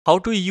How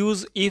to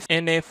use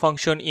IFNA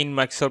function in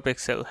Microsoft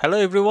Excel. Hello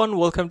everyone,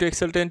 welcome to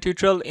Excel 10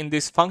 tutorial. In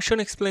this function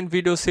explain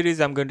video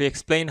series, I'm going to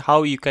explain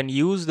how you can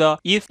use the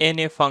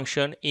IFNA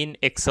function in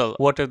Excel.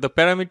 What are the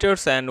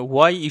parameters and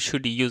why you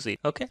should use it.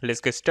 Okay, let's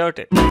get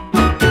started.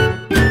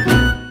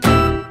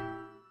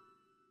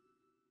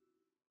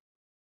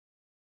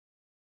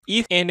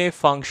 IFNA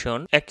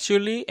function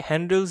actually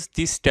handles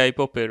this type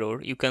of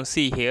error. You can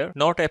see here,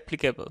 not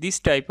applicable. This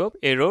type of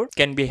error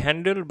can be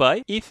handled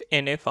by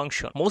IFNA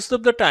function. Most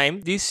of the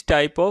time, this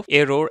type of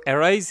error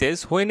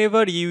arises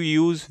whenever you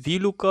use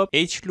Vlookup,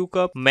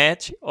 Hlookup,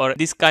 match, or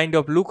this kind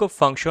of lookup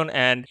function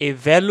and a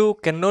value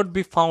cannot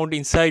be found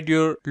inside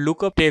your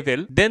lookup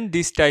table. Then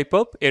this type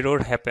of error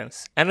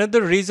happens.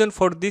 Another reason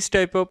for this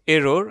type of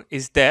error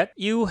is that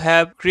you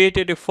have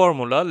created a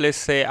formula. Let's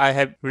say I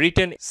have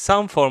written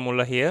some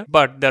formula here,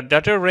 but the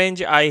data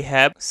range I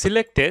have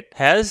selected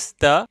has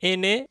the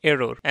NA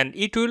error and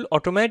it will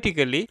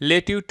automatically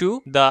let you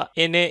to the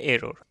NA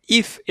error.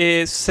 If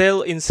a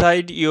cell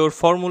inside your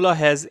formula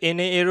has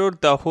NA error,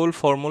 the whole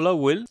formula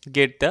will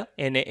get the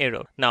NA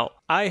error. Now,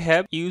 I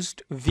have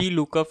used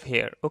Vlookup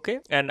here, okay,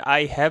 and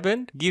I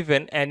haven't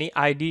given any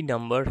ID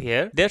number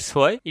here. That's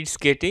why it's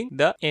getting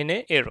the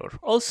NA error.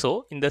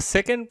 Also, in the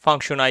second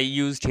function I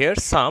used here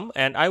sum,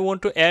 and I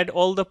want to add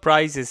all the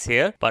prices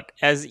here, but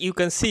as you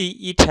can see,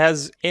 it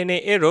has NA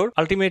error.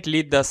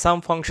 Ultimately, the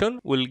sum function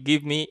will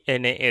give me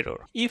NA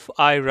error. If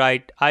I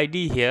write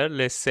ID here,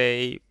 let's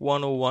say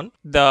 101,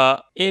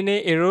 the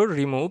NA error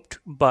removed,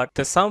 but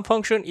the sum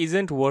function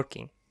isn't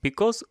working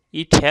because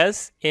it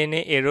has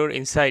NA error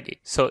inside it.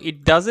 So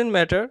it doesn't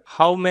matter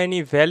how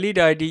many valid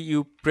ID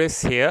you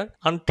press here,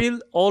 until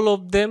all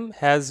of them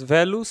has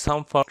value,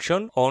 sum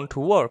function won't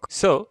work.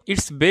 So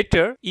it's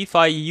better if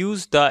I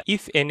use the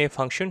IFNA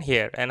function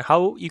here. And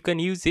how you can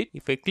use it,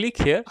 if I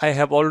click here, I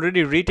have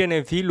already written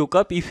a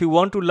Vlookup. If you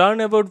want to learn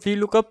about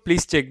Vlookup,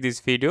 please check this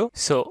video.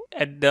 So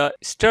at the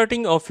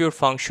starting of your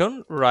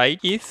function, write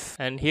if,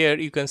 and here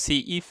you can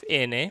see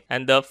IFNA,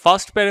 and the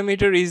first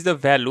parameter is the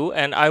value,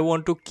 and I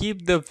want to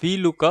keep the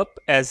Vlookup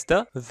as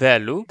the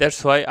value.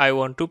 That's why I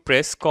want to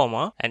press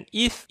comma, and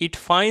if it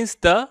finds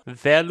the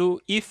value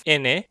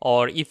IFNA,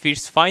 or if it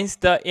finds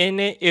the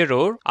NA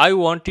error, I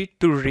want it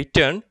to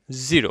return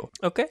 0,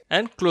 okay,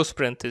 and close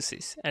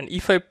parenthesis. And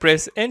if I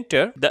press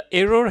enter, the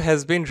error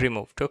has been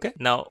removed. Okay,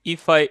 now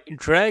if I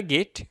drag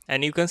it,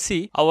 and you can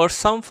see our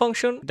sum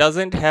function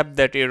doesn't have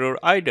that error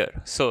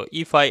either. So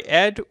if I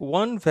add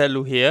one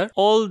value here,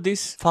 all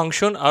these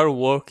function are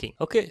working.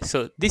 Okay,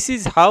 so this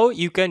is how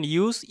you can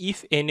use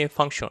IFNA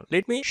function.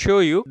 Let me show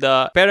you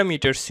the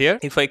parameters here.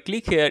 If I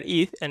click here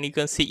if, and you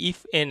can see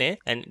IFNA,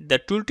 and the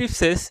tooltip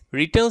says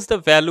returns the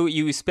value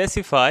you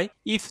specify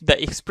if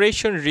the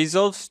expression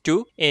resolves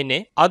to NA,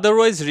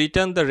 otherwise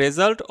return the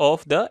result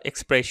of the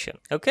expression.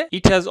 Okay,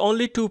 it has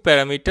only two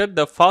parameters.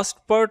 The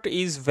first part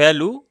is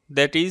value,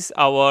 that is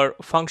our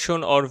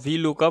function or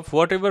Vlookup,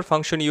 whatever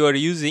function you are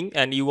using,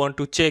 and you want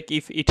to check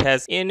if it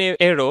has any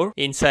error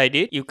inside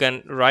it, you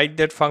can write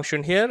that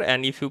function here,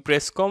 and if you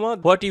press comma,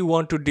 what you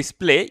want to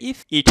display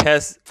if it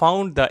has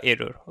found the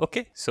error.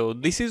 Okay, so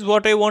this is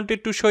what I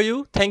wanted to show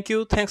you. Thank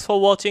you, thanks for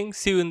watching.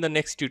 See you in the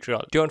next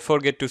tutorial. Don't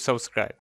forget to subscribe.